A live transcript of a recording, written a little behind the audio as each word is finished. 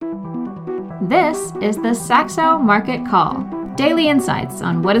This is the Saxo Market Call, daily insights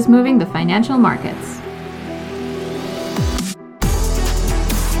on what is moving the financial markets.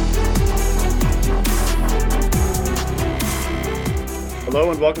 Hello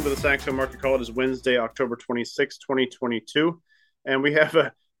and welcome to the Saxo Market Call. It is Wednesday, October 26, 2022, and we have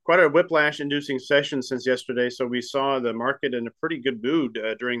quite a whiplash-inducing session since yesterday. So we saw the market in a pretty good mood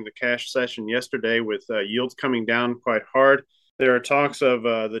during the cash session yesterday, with yields coming down quite hard. There are talks of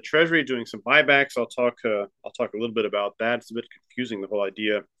the Treasury doing some buybacks. I'll talk a little bit about that. It's a bit confusing, the whole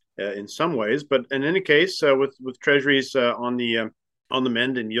idea in some ways, but in any case, with Treasuries on the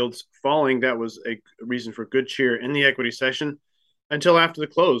mend and yields falling, that was a reason for good cheer in the equity session until after the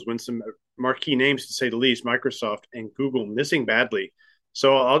close, when some marquee names, to say the least, Microsoft and Google, missing badly.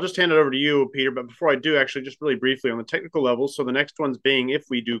 So I'll just hand it over to you, Peter. But before I do, actually, just really briefly on the technical level. So the next one's being, if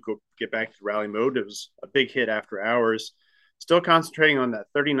we do get back to rally mode, it was a big hit after hours. Still concentrating on that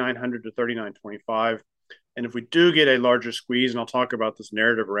 3,900 to 3,925. And if we do get a larger squeeze, and I'll talk about this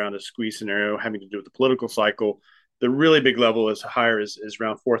narrative around a squeeze scenario having to do with the political cycle, the really big level is higher is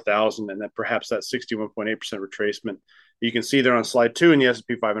around 4,000, and then perhaps that 61.8% retracement. You can see there on slide 2 in the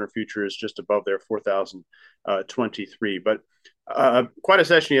S&P 500 future is just above there, 4,023. But quite a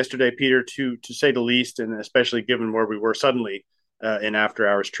session yesterday, Peter, to say the least, and especially given where we were suddenly in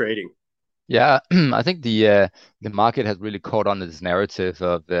after-hours trading. Yeah, I think the market has really caught on to this narrative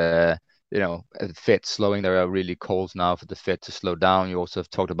of the Fed slowing. There are really calls now for the Fed to slow down. You also have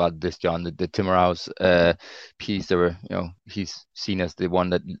talked about this, John, the Timmerhouse piece. There were, he's seen as the one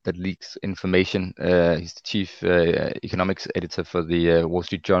that leaks information. He's the chief economics editor for the Wall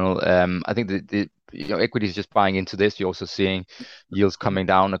Street Journal. I think the equity is just buying into this. You're also seeing yields coming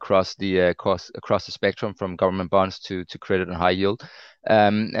down across the spectrum, from government bonds to credit and high yield.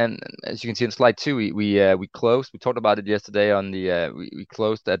 And as you can see in slide 2, we closed. We talked about it yesterday on the we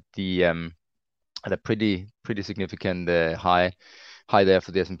closed at a pretty significant high there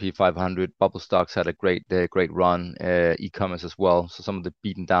for the S&P 500. Bubble stocks had a great run, e-commerce as well. So some of the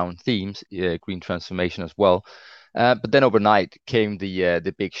beaten down themes, green transformation as well. But then overnight came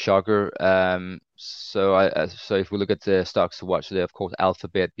the big shocker. So if we look at the stocks to watch there, of course,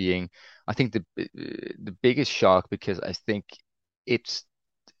 Alphabet being, I think, the biggest shock, because I think its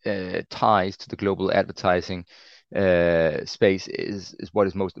ties to the global advertising space is what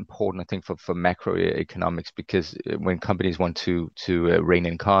is most important, I think, for macroeconomics, because when companies want to rein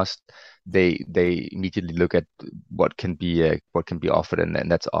in cost, they immediately look at what can be offered,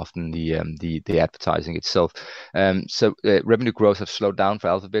 and that's often the advertising itself. So revenue growth have slowed down for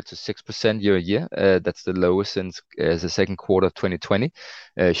Alphabet to 6% year on year. That's the lowest since the second quarter of 2020.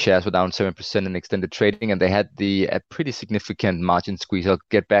 Shares were down 7% in extended trading, and they had a pretty significant margin squeeze. I'll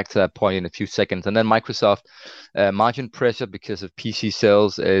get back to that point in a few seconds. And then Microsoft, margin pressure because of PC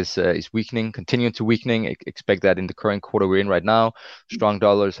sales is weakening, continuing to weakening. Expect that in the current quarter we're in right now. Strong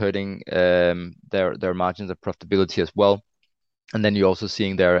dollar is hurting their margins and profitability as well. And then you're also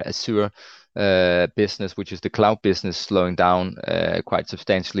seeing their Azure business, which is the cloud business, slowing down quite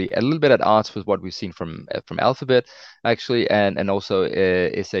substantially, a little bit at odds with what we've seen from Alphabet, actually, and also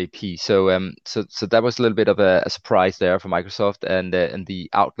SAP. So that was a little bit of a surprise there for Microsoft, and the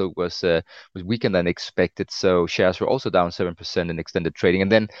outlook was weaker than expected. So shares were also down 7% in extended trading,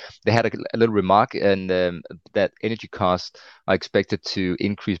 and then they had a little remark, and that energy costs are expected to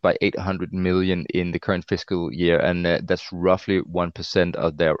increase by 800 million in the current fiscal year, and that's roughly 1%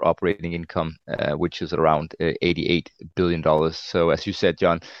 of their operating income, which is around $88 billion. So as you said,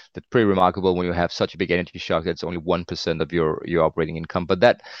 John, that's pretty remarkable when you have such a big energy shock. That's only 1% of your operating income. But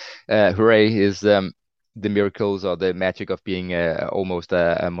that, hooray, is the miracles or the magic of being almost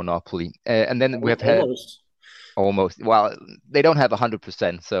a monopoly. And then we have had almost. Well, they don't have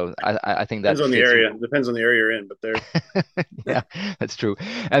 100%, so I think that depends on the area. Depends on the area you're in, but they're yeah, that's true.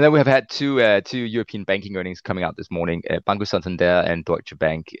 And then we have had two European banking earnings coming out this morning: Banco Santander and Deutsche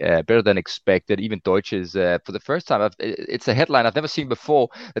Bank. Better than expected. Even Deutsche is, for the first time, it's a headline I've never seen before,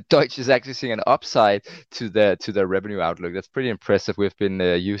 that Deutsche is actually seeing an upside to their revenue outlook. That's pretty impressive. We've been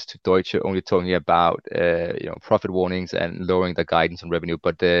used to Deutsche only talking about profit warnings and lowering the guidance on revenue,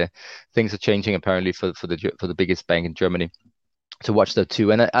 but things are changing apparently for the biggest bank in Germany. To watch that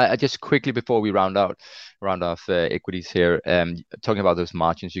too. And I just quickly, before we round off equities here, talking about those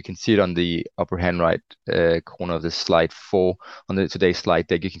margins, you can see it on the upper hand right corner of the slide 4 on today's slide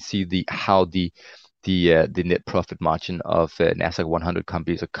deck. You can see how the the net profit margin of Nasdaq 100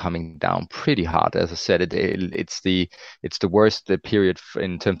 companies are coming down pretty hard. As I said, it's the worst period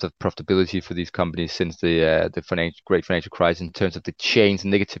in terms of profitability for these companies since the great financial crisis in terms of the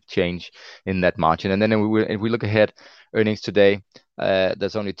negative change in that margin. And then if we look ahead, earnings today,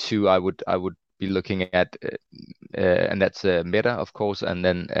 there's only two I would be looking at, and that's Meta, of course, and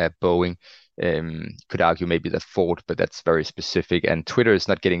then Boeing. Could argue maybe the fourth, but that's very specific. And Twitter is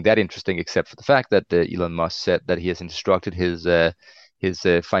not getting that interesting, except for the fact that Elon Musk said that he has instructed his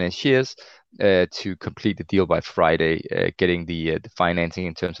financiers to complete the deal by Friday, getting the financing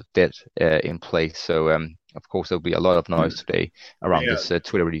in terms of debt in place. So of course there'll be a lot of noise today around this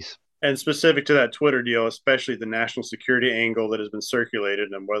Twitter release. And specific to that Twitter deal, especially the national security angle that has been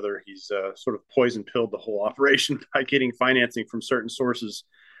circulated, and whether he's sort of poison pilled the whole operation by getting financing from certain sources.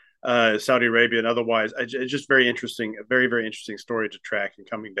 Saudi Arabia and otherwise. It's just very interesting, a very, very interesting story to track in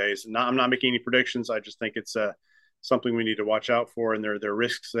coming days. And I'm not making any predictions. I just think it's something we need to watch out for, and there are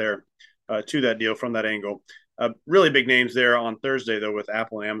risks there to that deal from that angle. Really big names there on Thursday, though, with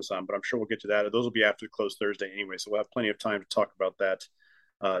Apple and Amazon, but I'm sure we'll get to that. Those will be after the close Thursday anyway, so we'll have plenty of time to talk about that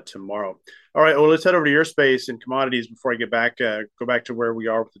tomorrow. All right, well, let's head over to your space in commodities before I go back to where we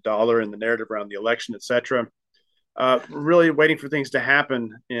are with the dollar and the narrative around the election, et cetera. Really waiting for things to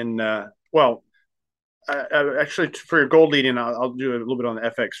happen actually for your gold leading, I'll do a little bit on the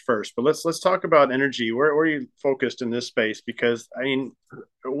FX first, but let's talk about energy. Where are you focused in this space? Because I mean,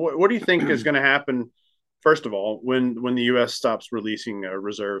 what do you think is going to happen, first of all, when the U.S. stops releasing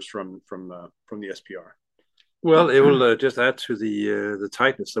reserves from the SPR? Well, it will just add to the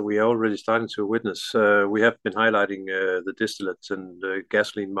tightness that we are already starting to witness. We have been highlighting the distillates and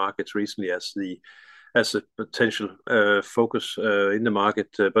gasoline markets recently as a potential focus in the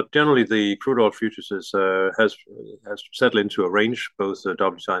market, but generally the crude oil futures has settled into a range, both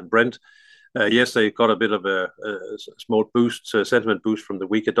WTI and Brent. Yes, they got a bit of a small boost, sentiment boost from the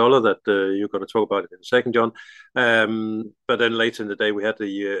weaker dollar that you're going to talk about in a second, John. But then later in the day, we had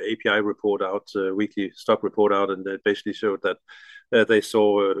the API report out, weekly stock report out, and it basically showed that they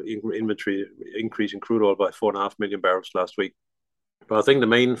saw inventory increase in crude oil by 4.5 million barrels last week. But I think the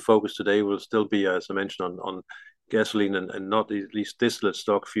main focus today will still be, as I mentioned, on gasoline and not at least distillate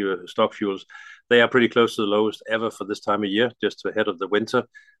stock fuels. They are pretty close to the lowest ever for this time of year, just ahead of the winter,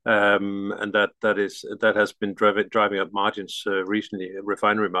 and that has been driving up margins recently,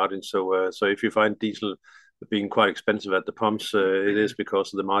 refinery margins. So if you find diesel being quite expensive at the pumps, it is because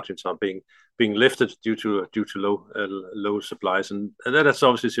the margins are being lifted due to low supplies, and that's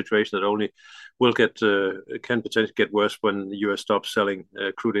obviously a situation that only can potentially get worse when the US stops selling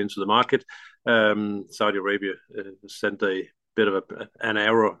crude into the market. Saudi Arabia sent a bit of an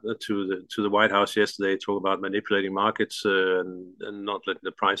arrow to the White House yesterday, talking about manipulating markets and not letting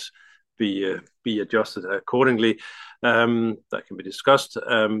the price be adjusted accordingly. That can be discussed,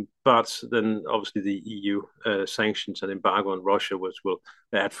 but then obviously the EU sanctions and embargo on Russia, which will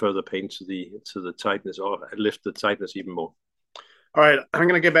add further pain to the tightness, or lift the tightness even more. All right, I'm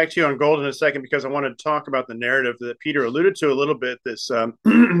going to get back to you on gold in a second, because I want to talk about the narrative that Peter alluded to a little bit. This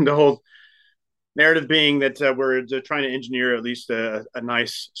the whole narrative being that we're trying to engineer at least a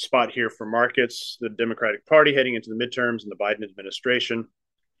nice spot here for markets, the Democratic Party heading into the midterms and the Biden administration.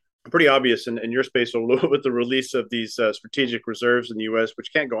 Pretty obvious in your space with the release of these strategic reserves in the U.S.,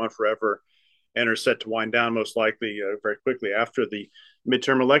 which can't go on forever and are set to wind down most likely very quickly after the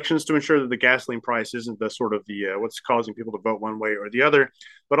midterm elections, to ensure that the gasoline price isn't the sort of the what's causing people to vote one way or the other.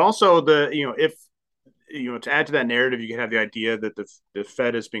 But also if to add to that narrative, you can have the idea that the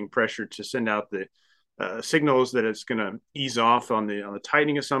Fed is being pressured to send out the signals that it's going to ease off on the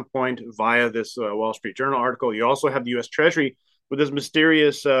tightening at some point via this Wall Street Journal article. You also have the U.S. Treasury with this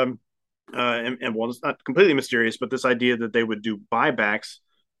mysterious, and well, it's not completely mysterious, but this idea that they would do buybacks,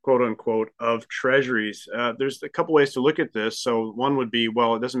 quote unquote, of treasuries. There's a couple ways to look at this. So one would be,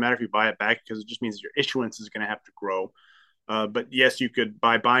 well, it doesn't matter if you buy it back, because it just means your issuance is going to have to grow. But yes, you could,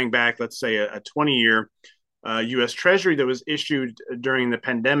 by buying back, let's say a 20-year U.S. Treasury that was issued during the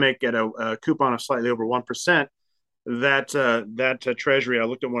pandemic at a coupon of slightly over 1%. That Treasury, I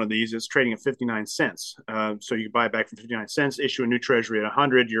looked at one of these, it's trading at 59 cents. So you buy it back for 59 cents, issue a new Treasury at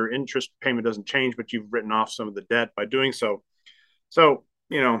 100. Your interest payment doesn't change, but you've written off some of the debt by doing so. So,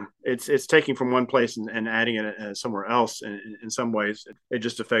 it's taking from one place and adding it somewhere else. And in some ways, it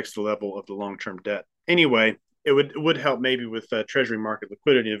just affects the level of the long-term debt. Anyway, it would help maybe with Treasury market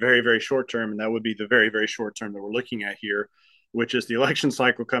liquidity in a very, very short term. And that would be the very, very short term that we're looking at here, which is the election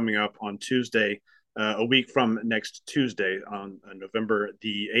cycle coming up on Tuesday, a week from next Tuesday, on November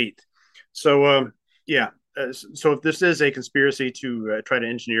the 8th. So, so if this is a conspiracy to try to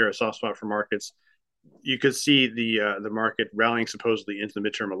engineer a soft spot for markets, you could see the market rallying supposedly into the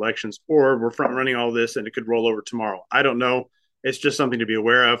midterm elections, or we're front running all this and it could roll over tomorrow. I don't know. It's just something to be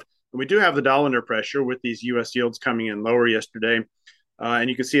aware of. And we do have the dollar under pressure with these U.S. yields coming in lower yesterday. And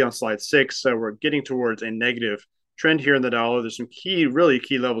you can see on slide 6, we're getting towards a negative trend here in the dollar. There's some really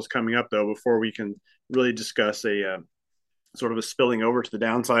key levels coming up, though, before we can really discuss a sort of a spilling over to the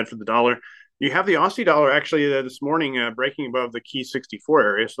downside for the dollar. You have the Aussie dollar actually this morning breaking above the key 64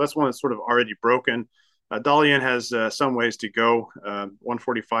 area. So that's one that's sort of already broken. Dollar yen has some ways to go.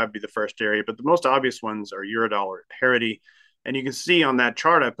 145 would be the first area, but the most obvious ones are euro dollar parity. And you can see on that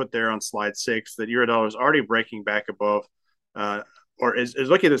chart I put there on slide 6 that euro dollar is already breaking back above or is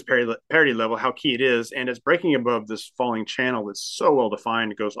looking at this parity level, how key it is, and it's breaking above this falling channel that's so well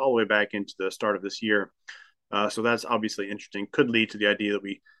defined. It goes all the way back into the start of this year. So that's obviously interesting. Could lead to the idea that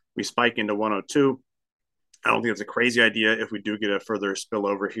we spike into 102. I don't think it's a crazy idea if we do get a further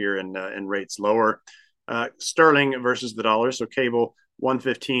spillover here and rates lower. Sterling versus the dollar. So cable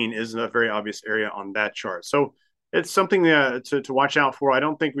 115 is a very obvious area on that chart. So it's something to watch out for. I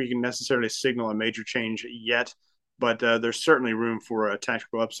don't think we can necessarily signal a major change yet, but there's certainly room for a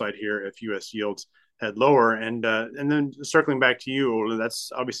tactical upside here if U.S. yields head lower. And then circling back to you, Ole,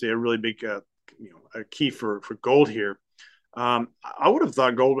 that's obviously a really big a key for gold here. I would have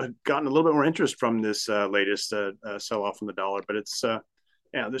thought gold had gotten a little bit more interest from this latest sell-off in the dollar, but it's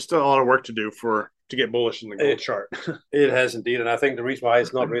there's still a lot of work to do to get bullish in the gold chart. It has indeed, and I think the reason why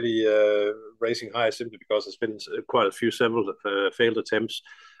it's not really racing high is simply because there's been quite a few several failed attempts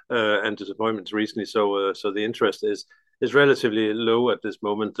and disappointments recently. So the interest is relatively low at this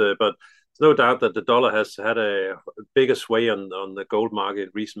moment, but there's no doubt that the dollar has had a bigger sway on the gold market in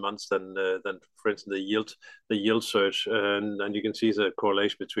recent months than for instance the yield surge, and you can see the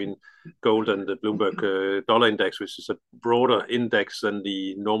correlation between gold and the Bloomberg dollar index, which is a broader index than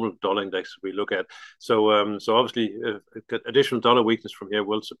the normal dollar index we look at. So obviously additional dollar weakness from here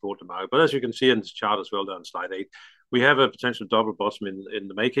will support the market. But as you can see in this chart as well, down on slide 8, we have a potential double bottom in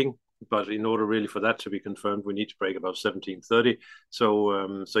the making. But in order really for that to be confirmed, we need to break above 1730.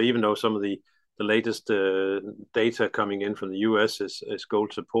 So even though some of the latest data coming in from the US is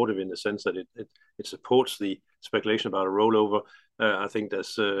gold supportive in the sense that it supports the speculation about a rollover, I think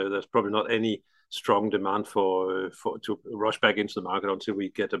there's probably not any strong demand for to rush back into the market until we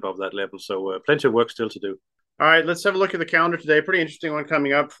get above that level. So plenty of work still to do. All right, let's have a look at the calendar today. Pretty interesting one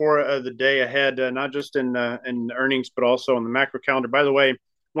coming up for the day ahead, not just in earnings, but also on the macro calendar. By the way,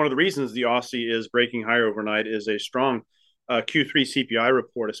 one of the reasons the Aussie is breaking higher overnight is a strong Q3 CPI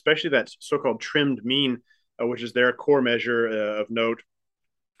report, especially that so-called trimmed mean, which is their core measure of note,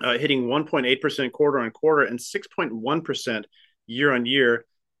 hitting 1.8% quarter on quarter and 6.1% year on year.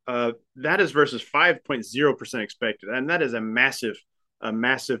 That is versus 5.0% expected, and that is a massive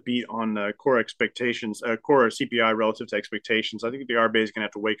beat on core expectations, core CPI relative to expectations. I think the RBA is going to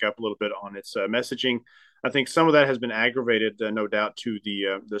have to wake up a little bit on its messaging. I think some of that has been aggravated, no doubt, to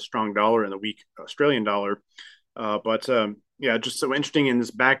the strong dollar and the weak Australian dollar. But just so interesting in this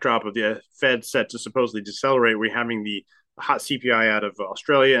backdrop of the Fed set to supposedly decelerate. We're having the hot CPI out of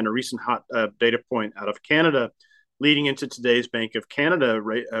Australia and a recent hot data point out of Canada, leading into today's Bank of Canada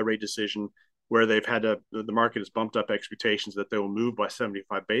rate decision, where they've had the market has bumped up expectations that they will move by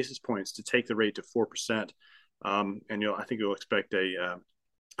 75 basis points to take the rate to 4%. And I think you'll expect a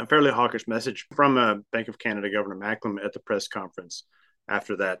fairly hawkish message from Bank of Canada Governor Macklem at the press conference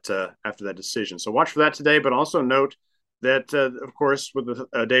after that decision. So watch for that today, but also note that, of course, with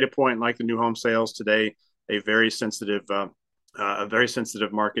a data point like the new home sales today, a very sensitive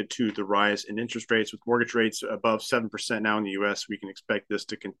market to the rise in interest rates. With mortgage rates above 7% now in the U.S., we can expect this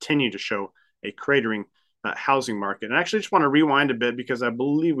to continue to show a cratering housing market. And I actually just want to rewind a bit because I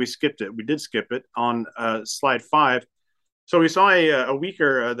believe we skipped it. We did skip it on slide 5. So we saw a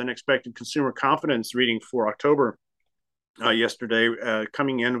weaker than expected consumer confidence reading for October yesterday,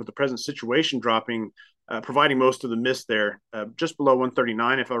 coming in with the present situation dropping, providing most of the miss there, just below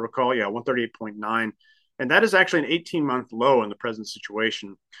 139, if I recall. 138.9. And that is actually an 18-month low in the present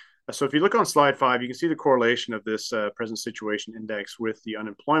situation. So if you look on slide 5, you can see the correlation of this present situation index with the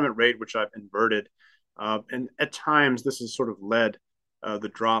unemployment rate, which I've inverted. And at times, this has sort of led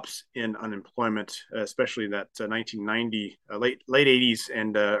the drops in unemployment, especially that 1990, late 80s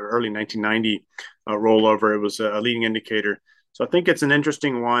and early 1990 rollover. It was a leading indicator. So I think it's an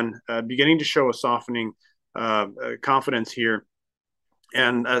interesting one, beginning to show a softening confidence here.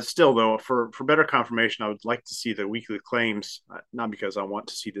 And still, though, for better confirmation, I would like to see the weekly claims, not because I want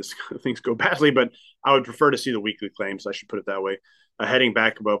to see things go badly, but I would prefer to see the weekly claims, I should put it that way, heading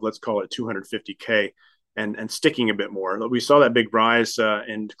back above, let's call it 250K. and sticking a bit more. We saw that big rise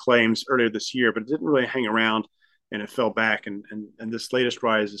in claims earlier this year, but it didn't really hang around, and it fell back. And this latest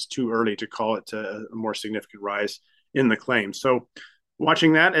rise is too early to call it a more significant rise in the claims. So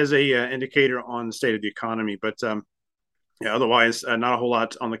watching that as a indicator on the state of the economy. But otherwise, not a whole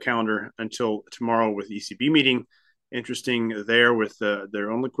lot on the calendar until tomorrow with the ECB meeting. Interesting there with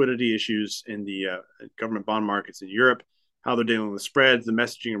their own liquidity issues in the government bond markets in Europe, how they're dealing with spreads, the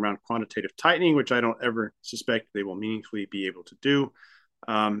messaging around quantitative tightening, which I don't ever suspect they will meaningfully be able to do,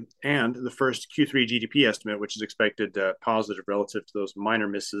 and the first Q3 GDP estimate, which is expected positive relative to those minor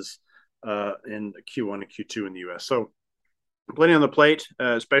misses in Q1 and Q2 in the U.S. So plenty on the plate,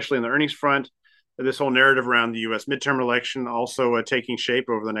 especially on the earnings front. This whole narrative around the U.S. midterm election also taking shape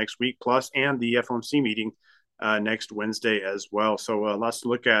over the next week plus, and the FOMC meeting next Wednesday as well. So lots to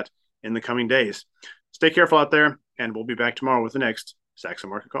look at in the coming days. Stay careful out there, and we'll be back tomorrow with the next Saxo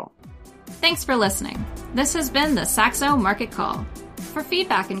Market Call. Thanks for listening. This has been the Saxo Market Call. For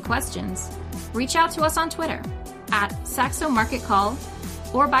feedback and questions, reach out to us on Twitter @Saxo Market Call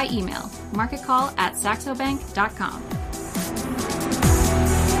or by email marketcall@saxobank.com.